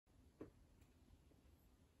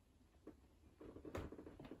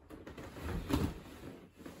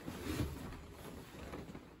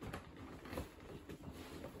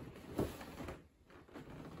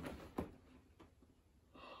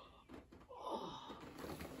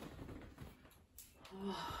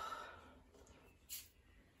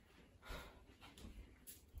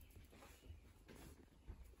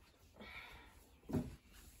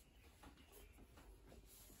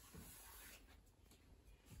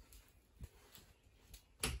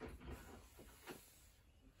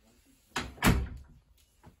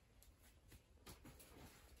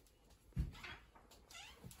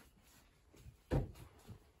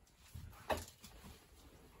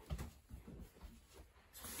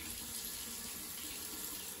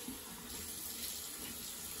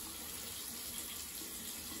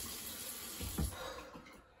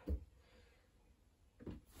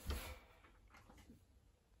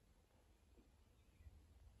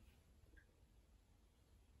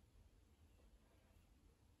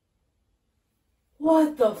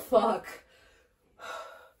What the fuck?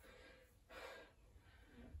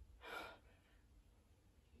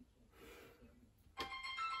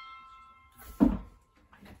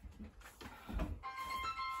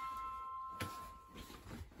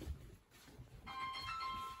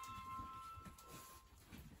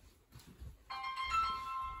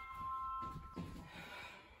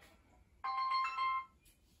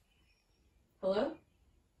 Hello?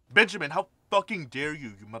 Benjamin, how fucking dare you,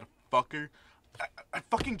 you motherfucker? I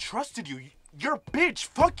fucking trusted you. You're a bitch.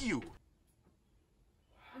 Fuck you.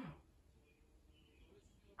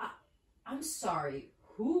 I'm sorry.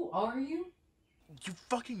 Who are you? You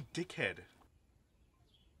fucking dickhead.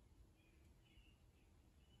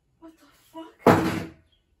 What the fuck?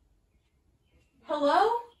 Hello?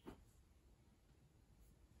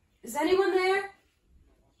 Is anyone there?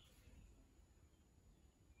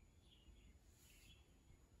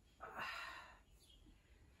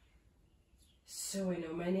 So I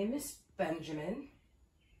know my name is Benjamin,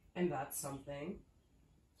 and that's something.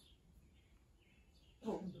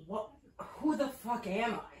 But what? Who the fuck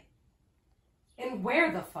am I? And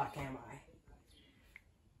where the fuck am I?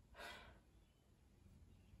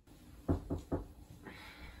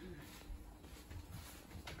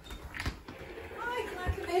 Hi, can I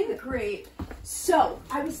come in? Great. So,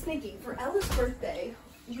 I was thinking, for Ella's birthday,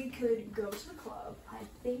 we could go to the club. I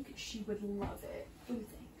think she would love it. What do you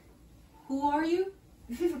think? Who are you?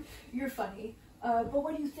 You're funny. But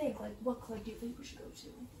what do you think? Like, what club do you think we should go to?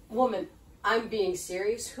 Woman, I'm being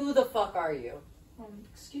serious. Who the fuck are you?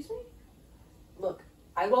 Excuse me? Look,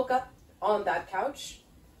 I woke up on that couch.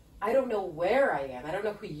 I don't know where I am. I don't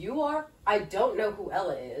know who you are. I don't know who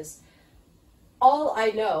Ella is. All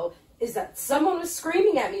I know is that someone was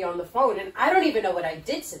screaming at me on the phone, and I don't even know what I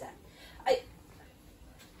did to them.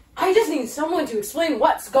 I just need someone to explain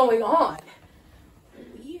what's going on.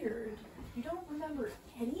 Weird. You don't remember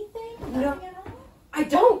anything? No. Nothing at all? I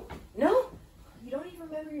don't. No. You don't even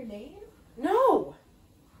remember your name? No.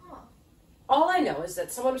 Huh. All I know is that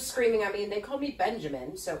someone was screaming at me, and they called me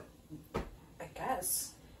Benjamin, so I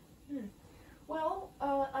guess. Well,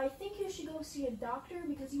 I think you should go see a doctor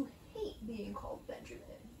because you hate being called Benjamin.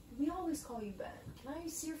 We always call you Ben. Can I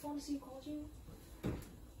see your phone to see who called you?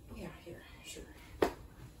 Yeah, here, sure.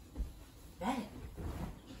 Ben.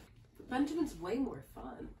 Benjamin's way more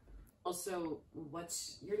fun. Also,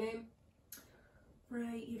 what's your name?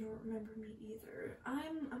 Right, you don't remember me either.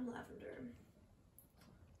 I'm Lavender.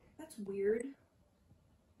 That's weird.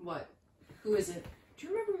 What? Who is it? Do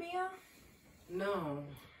you remember Mia? No.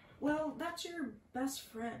 Well, that's your best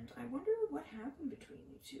friend. I wonder what happened between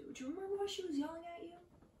you two. Do you remember why she was yelling at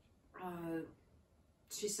you?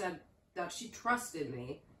 She said that she trusted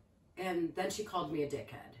me, and then she called me a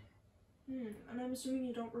dickhead. And I'm assuming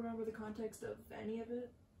you don't remember the context of any of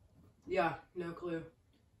it? Yeah, no clue.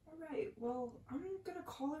 Alright, well, I'm gonna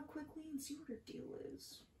call her quickly and see what her deal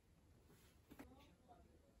is.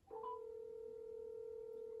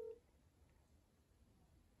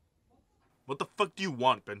 What the fuck do you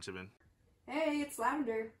want, Benjamin? Hey, it's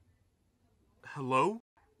Lavender. Hello?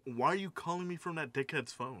 Why are you calling me from that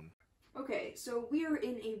dickhead's phone? Okay, so we are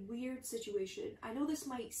in a weird situation. I know this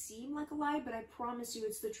might seem like a lie, but I promise you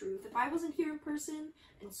it's the truth. If I wasn't here in person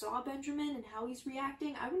and saw Benjamin and how he's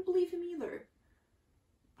reacting, I wouldn't believe him either.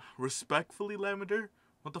 Respectfully, Lavender?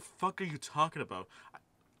 What the fuck are you talking about?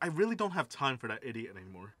 I really don't have time for that idiot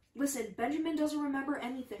anymore. Listen, Benjamin doesn't remember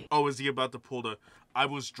anything. Oh, is he about to pull the I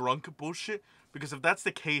was drunk bullshit? Because if that's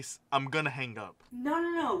the case, I'm gonna hang up.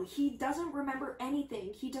 No. He doesn't remember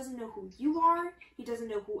anything. He doesn't know who you are. He doesn't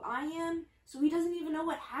know who I am. So he doesn't even know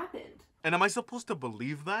what happened. And am I supposed to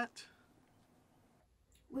believe that?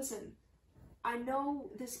 Listen, I know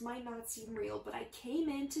this might not seem real, but I came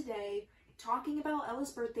in today talking about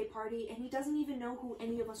Ella's birthday party, and he doesn't even know who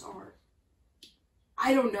any of us are.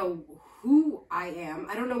 I don't know who I am.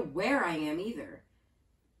 I don't know where I am either.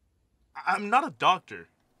 I'm not a doctor.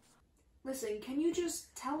 Listen, can you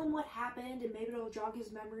just tell him what happened and maybe it'll jog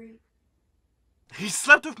his memory? He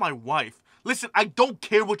slept with my wife. Listen, I don't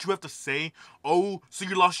care what you have to say. Oh, so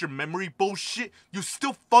you lost your memory? Bullshit. You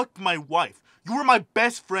still fucked my wife. You were my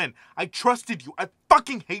best friend. I trusted you. I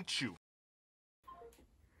fucking hate you.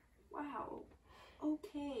 Wow.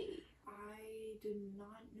 Okay. I did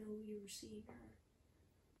not know you were seeing her.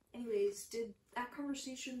 Anyways, did that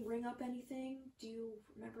conversation bring up anything? Do you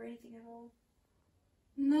remember anything at all?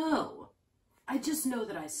 No. I just know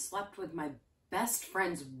that I slept with my best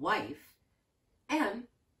friend's wife, and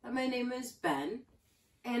that my name is Ben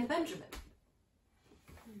and Benjamin.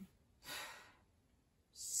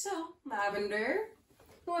 So, Lavender,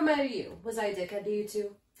 who am I to you? Was I a dickhead to you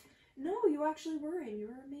too? No, you actually weren't.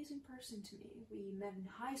 You're an amazing person to me. We met in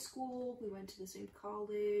high school, we went to the same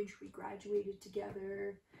college, we graduated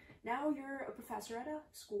together. Now you're a professor at a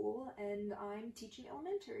school, and I'm teaching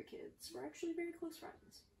elementary kids. We're actually very close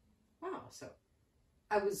friends. Wow, so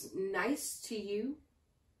I was nice to you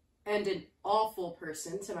and an awful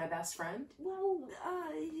person to my best friend? Well,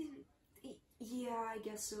 yeah, I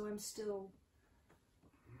guess so. I'm still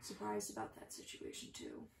surprised about that situation,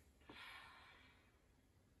 too.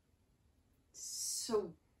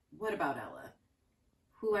 So, what about Ella?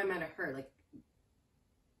 Who I met at her, like,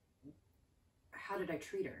 how did I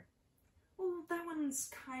treat her? Well, that one's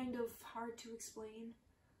kind of hard to explain.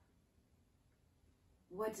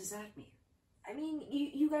 What does that mean? I mean,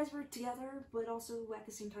 you guys were together, but also at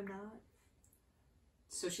the same time not.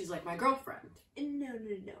 So she's like my girlfriend?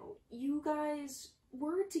 No. You guys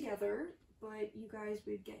were together, but you guys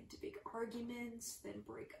would get into big arguments, then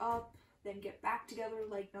break up, then get back together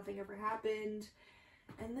like nothing ever happened.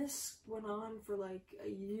 And this went on for like a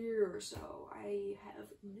year or so. I have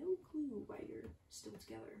no clue why you're still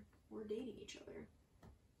together or dating each other.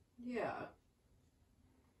 Yeah.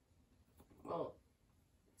 Well,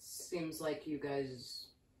 seems like you guys,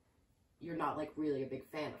 you're not like really a big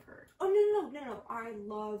fan of her. Oh, no. I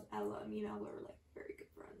love Ella. Me and Ella are like very good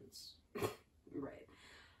friends. Right.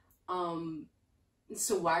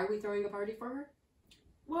 So why are we throwing a party for her?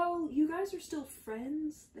 Well, you guys are still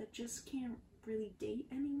friends that just can't really date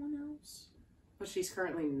anyone else. But she's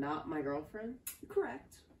currently not my girlfriend?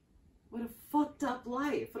 Correct. What a fucked up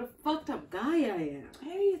life. What a fucked up guy I am.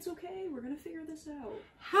 Hey, it's okay. We're gonna figure this out.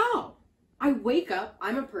 How? I wake up,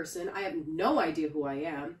 I'm a person, I have no idea who I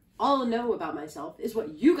am. All I know about myself is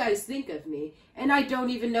what you guys think of me, and I don't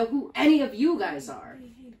even know who any of you guys are.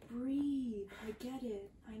 Hey, breathe. I get it.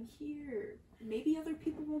 I'm here. Maybe other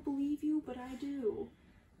people won't believe you, but I do.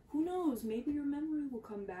 Who knows? Maybe your memory will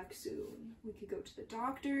come back soon. We could go to the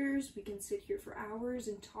doctors, we can sit here for hours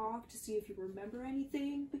and talk to see if you remember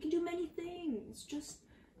anything. We can do many things. Just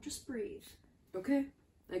breathe. Okay,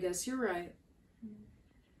 I guess you're right.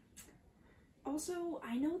 Also,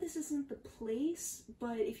 I know this isn't the place,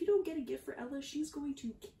 but if you don't get a gift for Ella, she's going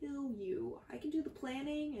to kill you. I can do the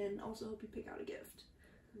planning and also help you pick out a gift.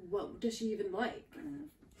 What does she even like?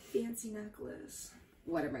 Fancy necklace.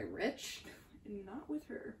 What, am I rich? Not with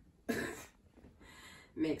her.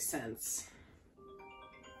 Makes sense.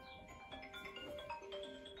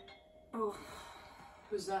 Oh.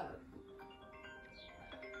 Who's that?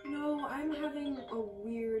 No, I'm having a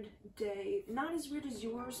weird day. Not as weird as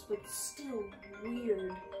yours, but still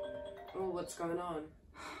weird. Oh, what's going on?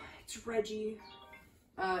 It's Reggie.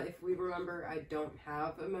 If we remember, I don't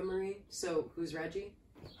have a memory, so who's Reggie?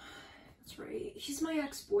 That's right. He's my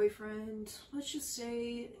ex-boyfriend. Let's just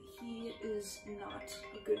say he is not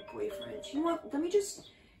a good boyfriend. You know what? Let me just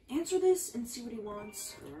answer this and see what he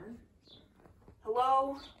wants. Sure.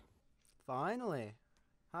 Hello? Finally.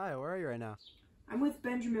 Hi, where are you right now? I'm with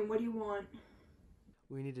Benjamin. What do you want?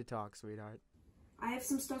 We need to talk, sweetheart. I have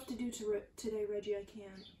some stuff to do today, Reggie. I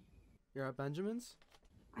can't. You're at Benjamin's?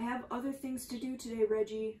 I have other things to do today,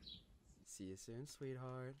 Reggie. See you soon,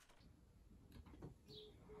 sweetheart.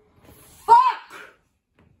 Fuck!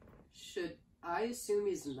 Should I assume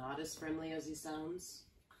he's not as friendly as he sounds?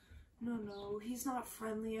 No, he's not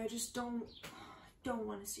friendly. I just don't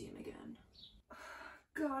want to see him again.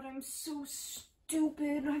 God, I'm so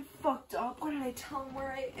stupid. I fucked up. Why did I tell him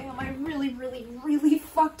where I am? I really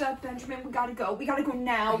fucked up, Benjamin. We gotta go. We gotta go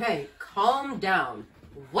now. Okay, calm down.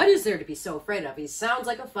 What is there to be so afraid of? He sounds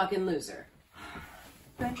like a fucking loser.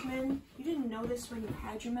 Benjamin, you didn't know this when you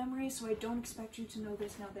had your memory, so I don't expect you to know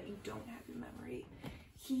this now that you don't have your memory.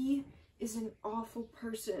 He is an awful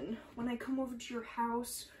person. When I come over to your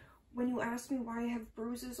house, when you ask me why I have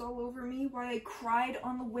bruises all over me, why I cried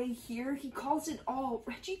on the way here, he calls it all.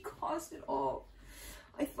 Reggie caused it all.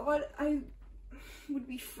 I thought I would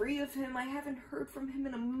be free of him. I haven't heard from him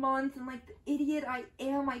in a month, and like the idiot I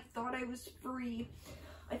am, I thought I was free.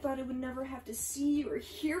 I thought I would never have to see or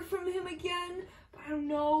hear from him again, but I don't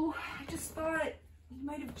know. I just thought he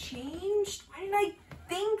might have changed. Why didn't I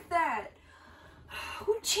think that?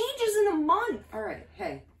 Who changes in a month? Alright,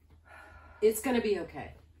 hey. It's gonna be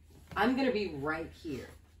okay. I'm gonna be right here.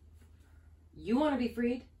 You wanna be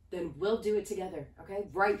freed? Then we'll do it together, okay?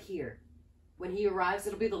 Right here. When he arrives,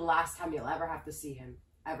 it'll be the last time you'll ever have to see him.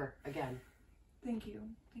 Ever. Again. Thank you.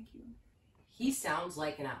 He sounds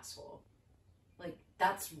like an asshole. Like,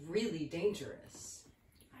 that's really dangerous.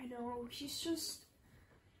 I know, he's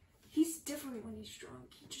different when he's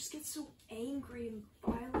drunk. He just gets so angry and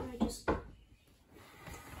violent.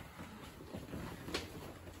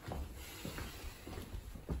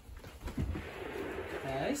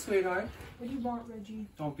 Hey? Hi, sweetheart. What do you want, Reggie?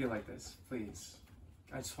 Don't be like this, please.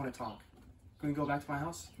 I just want to talk. Can we go back to my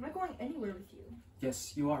house? I'm not going anywhere with you.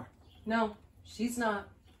 Yes, you are. No, she's not.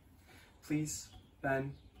 Please,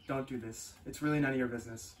 Ben, don't do this. It's really none of your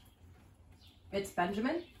business. It's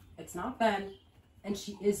Benjamin. It's not Ben. And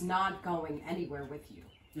she is not going anywhere with you.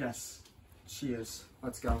 Yes, she is.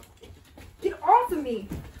 Let's go. Get off of me!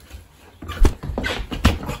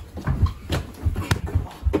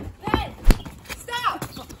 Ben! Stop!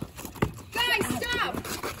 Guys, stop!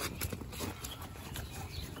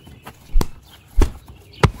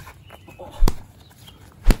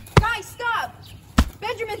 Guys, stop!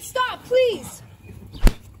 Benjamin, stop, please!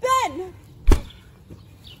 Ben!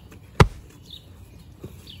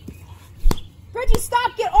 Reggie,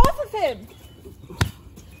 stop! Get off of him!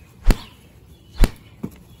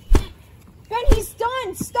 Ben, he's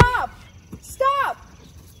done! Stop! Stop!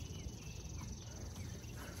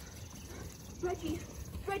 Reggie,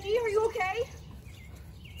 are you okay?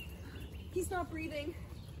 He's not breathing.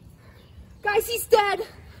 Guys, he's dead!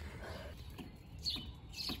 Do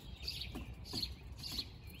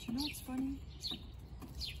you know what's funny?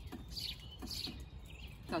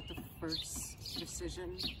 That the first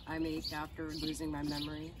decision I make after losing my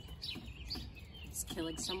memory is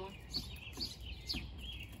killing someone.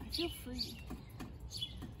 I feel free.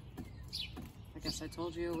 I guess I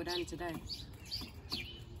told you it would end today.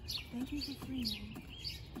 Thank you for freeing me.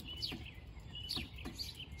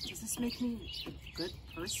 Does this make me a good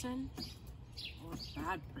person or a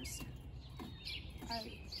bad person?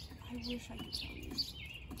 I wish I could tell you.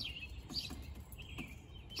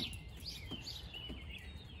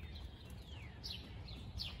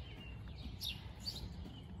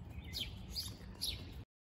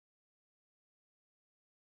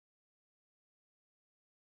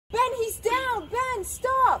 Ben, he's down! Ben,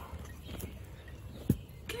 stop!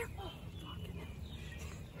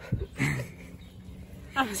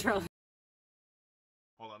 That was really...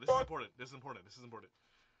 Hold on, this is important. This is important. This is important.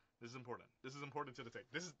 This is important. This is important to the tape.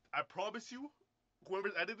 This is, I promise you,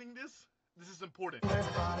 whoever's editing this is important.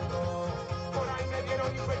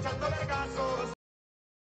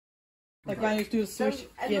 Like when you do the switch,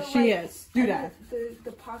 And yeah, the, she like, is. Do and that.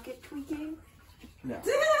 The pocket tweaking. No.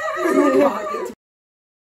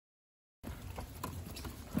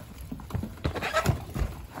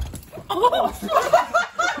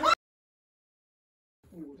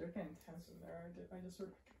 Ooh, they're getting tense in there. I just sort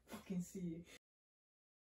of fucking see.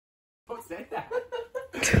 Who said that?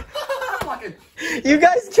 Fucking. You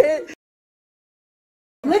guys can't.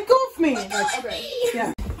 Let go of me! Like, Okay.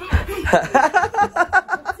 yeah.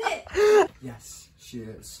 That's it. Yes, she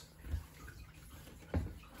is.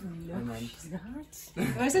 No, And then- she's not.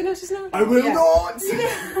 Did I say no, she's not? I will Yeah. not!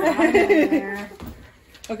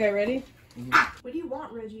 Okay, ready? What do you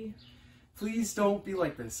want, Reggie? Please don't be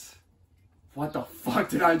like this. What the fuck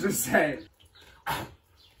did I just say?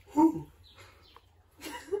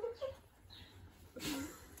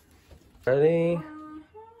 Ready?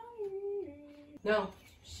 No,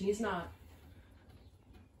 she's not.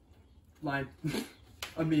 Line.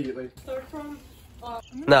 Immediately. Third from. I'm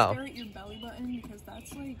gonna No. stare at your belly button because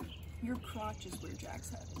that's like your crotch is where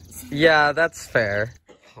Jack's head is. Yeah, that's fair.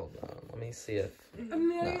 Hold on, let me see if. I'm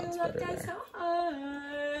No, it's better there. so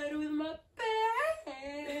hard with my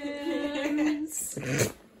hands.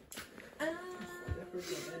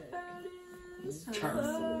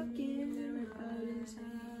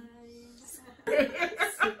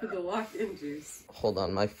 The walk-in juice. Hold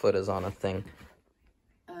on, my foot is on a thing.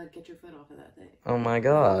 Get your foot off of that thing. Oh my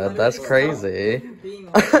god, that's crazy.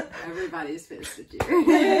 Being like, Everybody's pissed at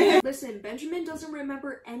you. Listen, Benjamin doesn't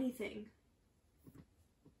remember anything.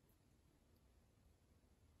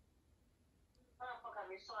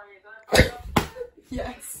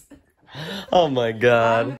 Yes. Oh my god.